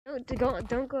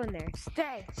Don't go in there.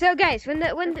 Stay. So guys, when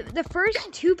the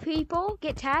first 2 people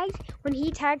get tagged, when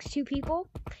he tags 2 people,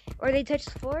 or they touch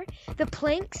the floor, the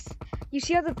planks. You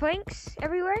see all the planks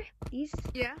everywhere? These.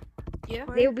 Yeah. Yeah.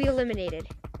 They will be eliminated.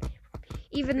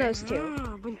 Even those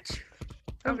 2. When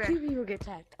 2 people get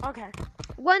tagged. Okay.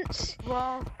 Once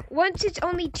it's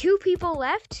only 2 people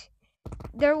left,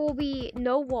 there will be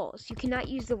no walls. You cannot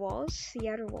use the walls, the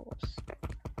outer walls.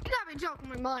 You gotta be joking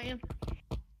with Lion.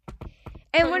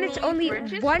 And when it's only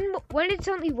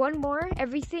one more,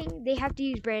 everything they have to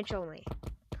use branch only.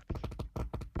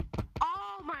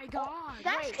 Oh my god!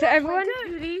 That's so everyone.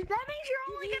 Dude, that means you're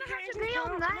only gonna have to be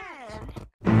on that.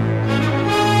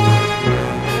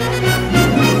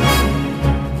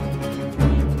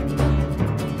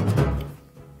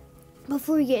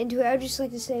 Before we get into it, I'd just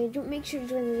like to say, make sure to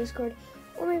join the Discord,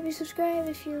 or maybe subscribe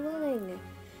if you're willing.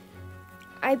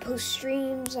 I post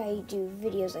streams, I do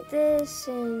videos like this,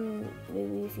 and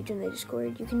maybe if you join the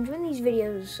Discord, you can join these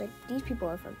videos. Like, these people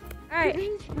are fun. Alright,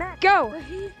 go!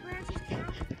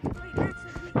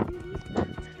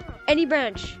 Any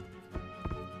branch.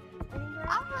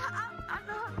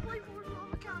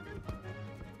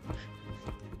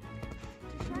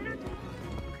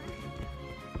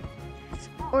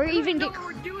 Or even get. What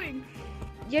we're doing.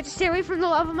 You have to stay away from the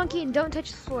lava monkey and don't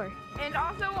touch the floor. And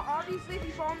also, obviously, if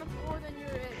you fall on the floor, then you're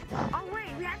in. Oh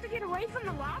wait, we have to get away from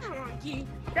the lava monkey.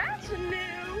 That's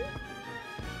new.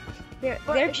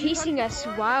 They're chasing us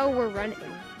while we're running.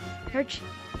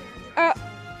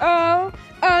 Oh,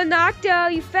 Nocto,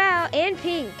 you fell, and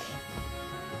Pink.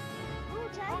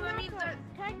 That means that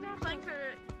planks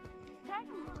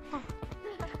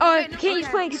Oh, can't use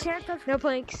planks. No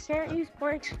planks. Can't use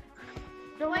planks.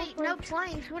 Wait, no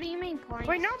planks? What do you mean planks?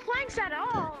 Wait, no planks at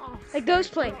all. Like those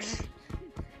planks.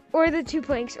 Or the 2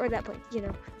 planks, or that plank, you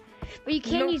know. But you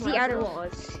can't use the outer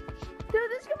walls.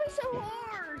 Dude, this is gonna be so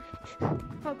hard.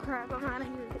 Oh crap, I'm out of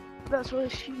here. That's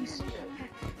what she's.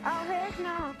 Oh heck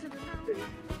no.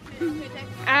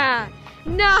 Ah,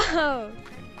 no.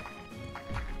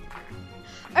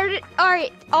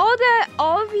 Alright, all the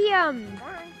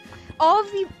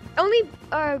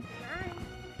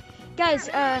guys,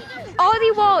 all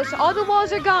the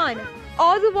walls are gone.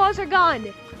 All the walls are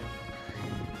gone.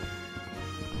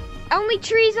 Only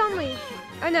trees only.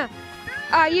 Oh no.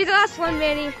 You're the last one,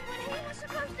 Manny. He was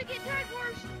supposed to get tagged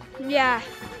first. Yeah.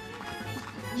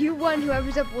 You won,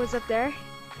 whoever's was up there.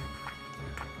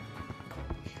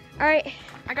 Alright.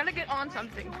 I gotta get on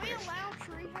something. Can we allow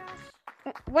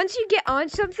treehouse? Once you get on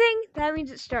something, that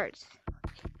means it starts.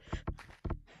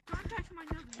 Don't touch my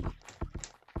nugget.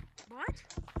 What?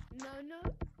 No,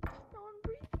 don't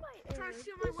breathe my air. Try to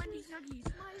steal my Wendy's nuggies.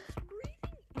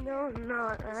 breathing. No, I'm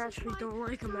not. I actually don't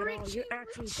like them at all. You're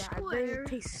actually bad. They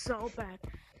taste so bad.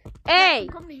 Hey!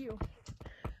 Come to you.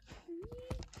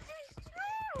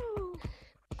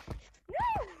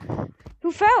 No!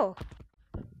 Who fell?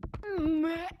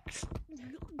 Max.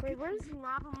 Wait, where's the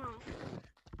lava monk?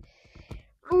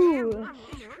 Ooh.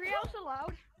 Treehouse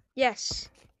allowed? Yes.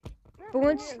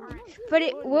 But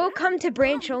it will come to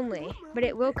branch only. But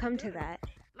it will come to that.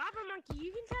 Lava monkey,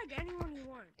 you can tag anyone you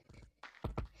want.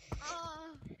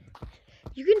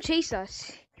 You can chase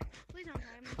us. Please don't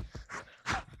tag me.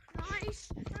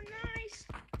 Nice. I'm nice.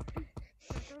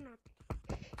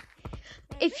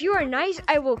 If you are nice,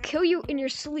 I will kill you in your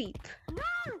sleep. No!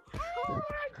 Oh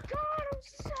my god, I'm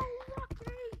so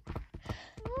lucky.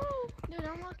 Oh. Dude,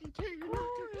 I'm lucky too. You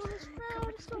Oh,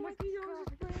 I'm so lucky.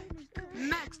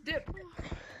 Max dip.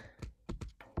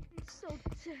 I'm so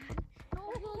dead.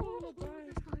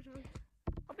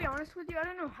 I'll be honest with you, I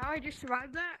don't know how I just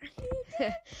survived that.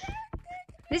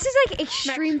 This is like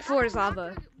extreme floors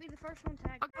lava. Be the first one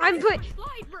tagged. I'm put.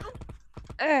 Slide,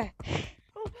 bro.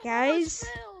 Guys.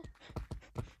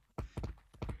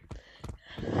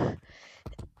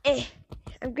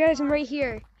 I'm right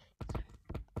here.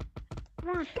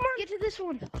 Come on. Get to this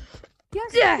one.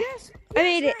 Yes, Yeah, yes. I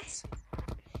made it. Yes.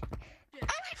 Oh,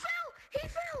 he fell. He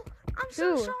fell. I'm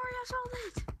so Who? sorry. I saw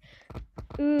that.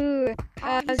 Ooh.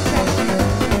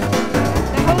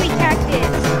 The holy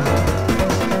cactus.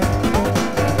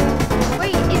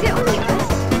 Wait, is it only us?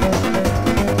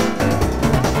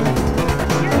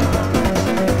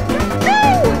 No!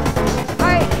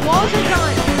 Alright, walls are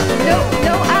gone.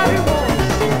 No outer walls.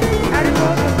 Outer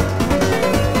walls are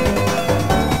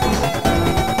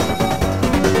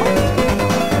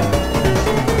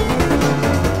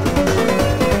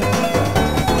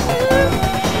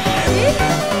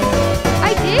I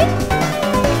did?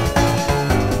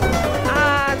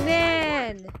 Ah,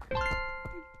 man.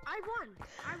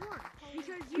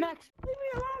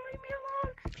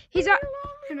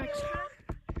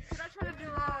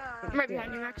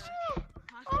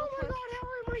 Oh my god, how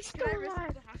am I still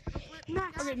alive?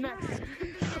 Max. Okay, Max.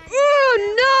 Oh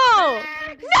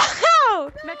no!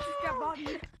 No! Max just got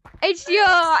bodied. HDO,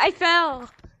 I fell.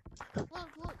 Look,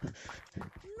 look.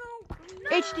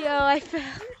 No. HDO, I fell.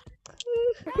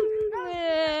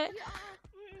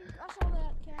 I saw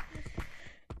that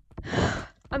cactus.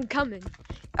 I'm coming.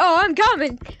 Oh, I'm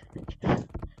coming.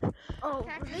 Oh,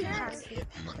 Cactus.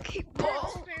 Monkey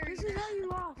Balls. balls. This is how you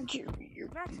lost. Give me your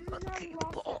Max, this is how monkey you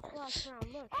lost balls. last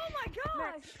round. Look. Oh my gosh!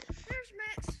 Max. There's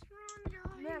Max. Run,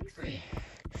 guys. Max.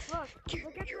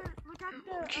 Look at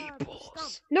the Monkey stump.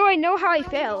 balls. No, I know how I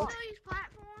failed. Still use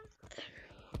platforms?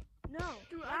 No.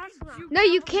 Dude, last round. No,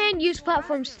 you can use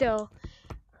platforms still.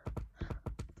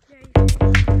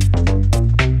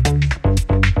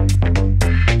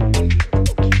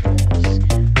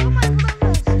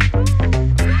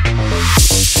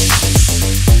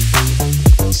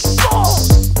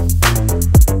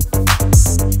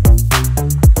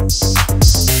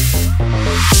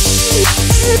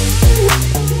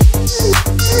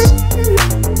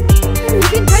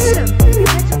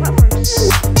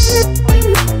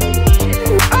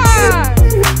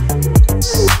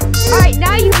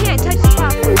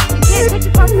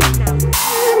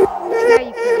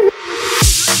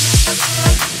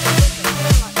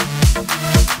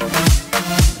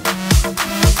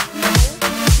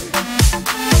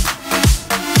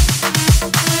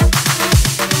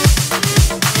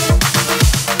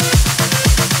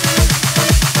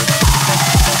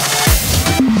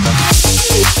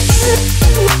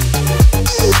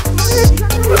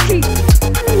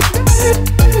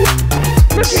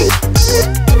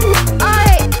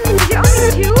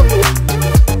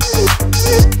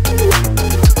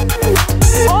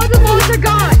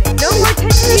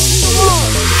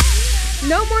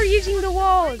 Using the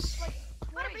walls.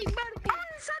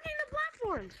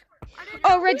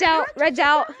 Oh, red's out. Red's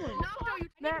out.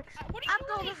 Max. What are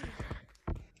you doing?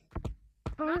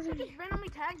 Max just randomly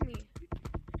tagged me.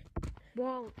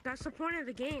 Well, that's the point of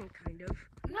the game, kind of.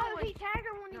 No, he tagged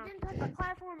her when he didn't touch the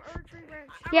platform or tree branch.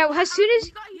 Yeah, well, as soon as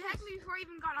He tagged me before I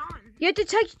even got on. you have to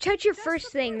touch your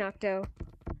first thing, Nocto.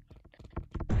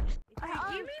 You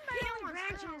mean by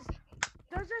branches?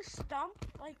 Does a stump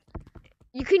like?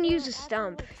 You can use a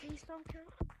stump. Tree stump count?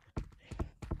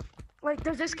 Like,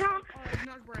 does this count?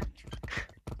 Not a branch.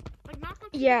 Like, not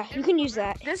the Yeah, you can use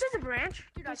that. This is a branch.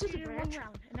 Dude, This I is a cheated in branch. one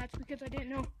round, and that's because I didn't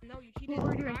know. No, you cheated. What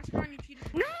were you doing? Last round, you cheated.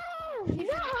 No,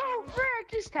 Frick,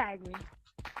 just tag me.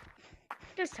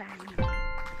 Just tag me.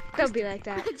 Don't be like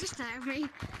that. Just tag me.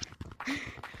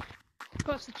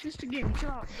 Plus, it's just a game. Chill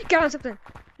out. Get on something.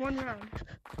 One round.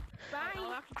 Bye.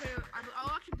 I'll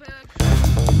actually play.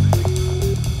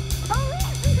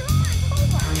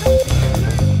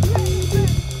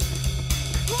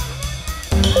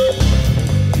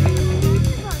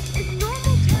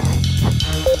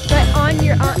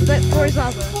 But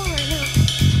horizontal.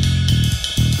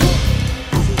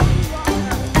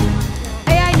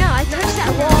 Hey, I know. I touched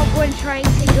that wall when trying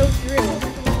to go through.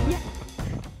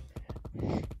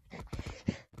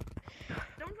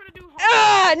 Don't try to do hard.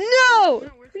 Ah,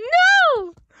 no!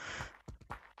 No!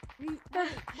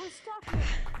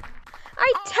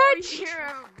 I touched.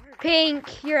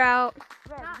 Pink, you're out.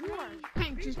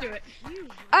 Pink, just do it.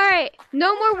 Alright,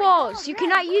 no more walls. You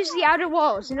cannot use the outer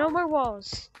walls. No more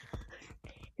walls.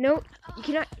 No, you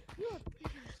cannot.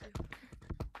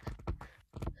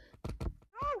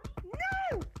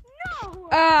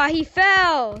 Ah, he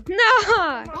fell. No!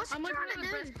 I'm like one of the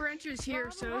best branches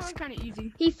here, so it's kind of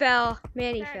easy. He fell.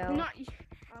 Man, he fell.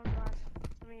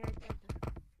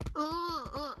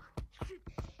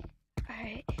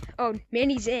 Alright. Oh,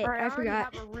 Manny's it. I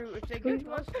forgot.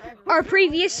 Our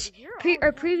previous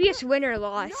winner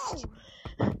lost.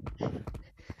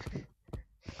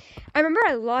 I remember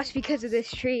I lost because of this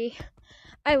tree.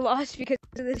 I lost because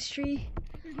of this tree.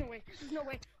 There's no way. There's no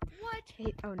way. What?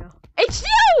 Hey, oh no. It's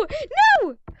no!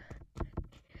 No!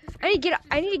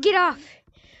 I need to get off.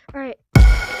 Alright.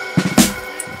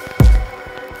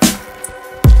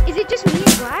 Is it just me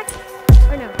and Black?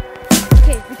 Or no?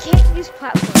 Okay, we can't use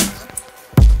platforms.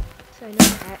 So I know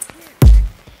that.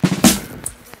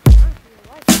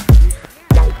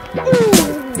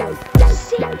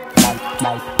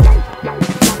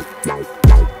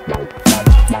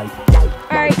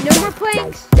 Alright, no more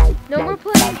planks. No more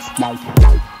planks. No,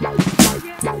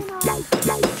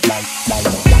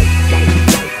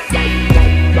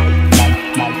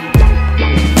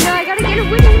 I gotta get a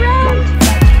winning round.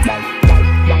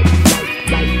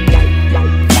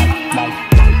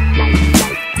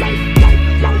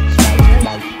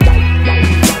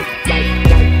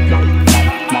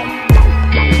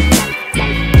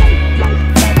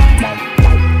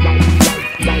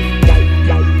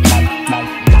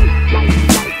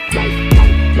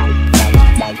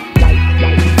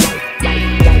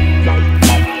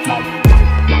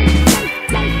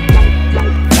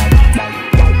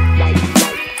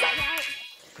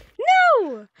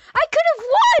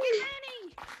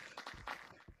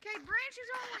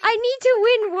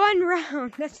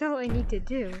 down. That's all I need to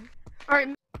do. Alright,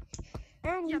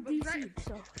 And Yeah, you but that- DC'd,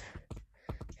 so.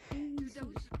 dude, that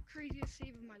was the craziest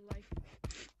save of my life.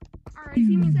 Alright,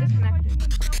 he means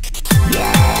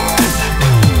disconnected.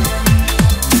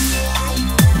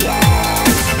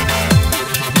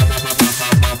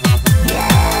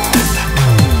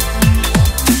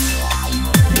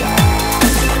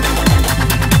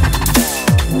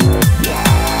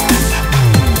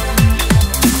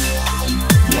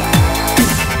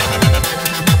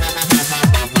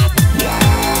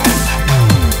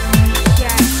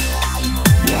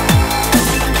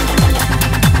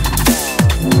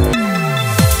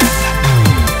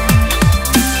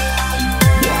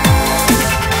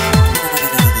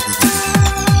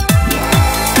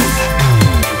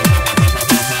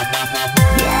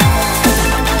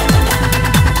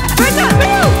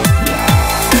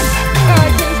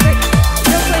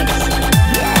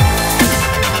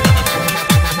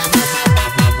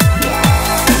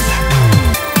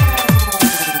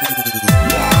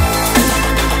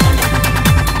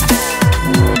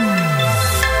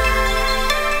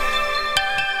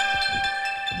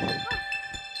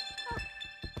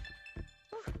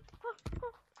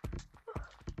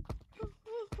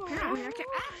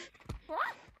 What?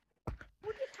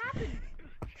 What just happened?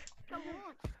 Come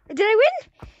on. Did I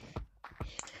win?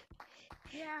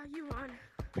 Yeah, you won.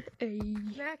 Hey.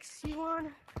 Max, you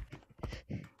won.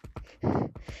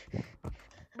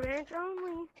 Branch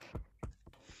only.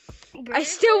 I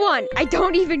still won. I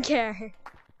don't even care.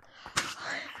 It's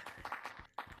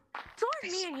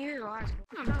only me and you, last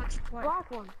one. No, touch play.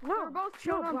 Black one. No, We're both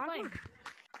showing on black playing. one.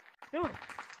 No,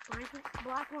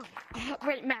 black one.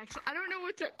 Wait, Max, I don't know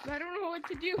what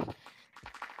to do.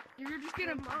 You're just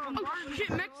gonna. Oh shit,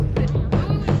 Max.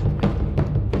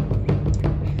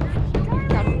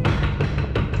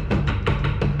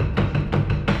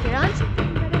 Get on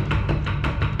something better.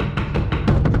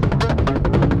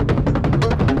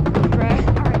 Alright,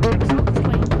 Max, I'll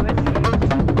explain to it.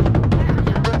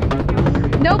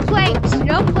 No planks.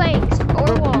 No planks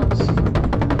or walls.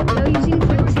 No using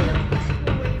planks.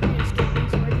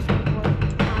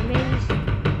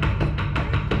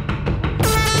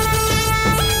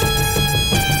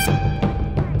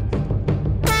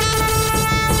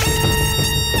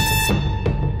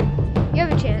 You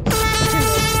have a chance.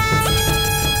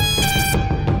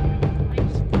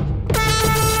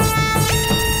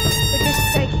 But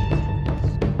just like,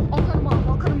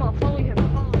 I'll cut him off, follow him.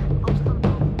 I'll cut him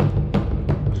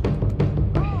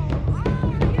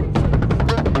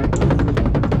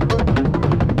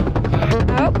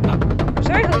oh,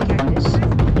 sorry, holy cactus.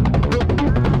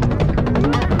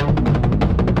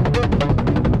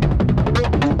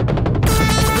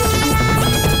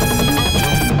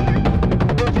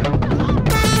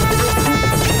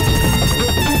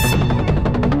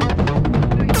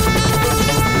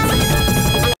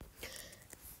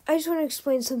 I just want to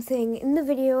explain something. In the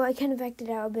video, I kind of acted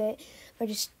out a bit by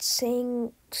just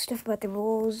saying stuff about the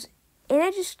rules. And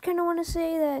I just kind of want to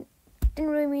say that I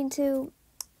didn't really mean to.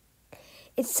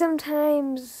 It's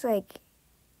sometimes, like,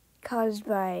 caused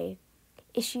by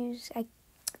issues. I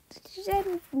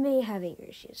may have anger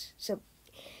issues. So,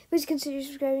 please consider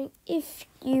subscribing if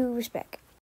you respect.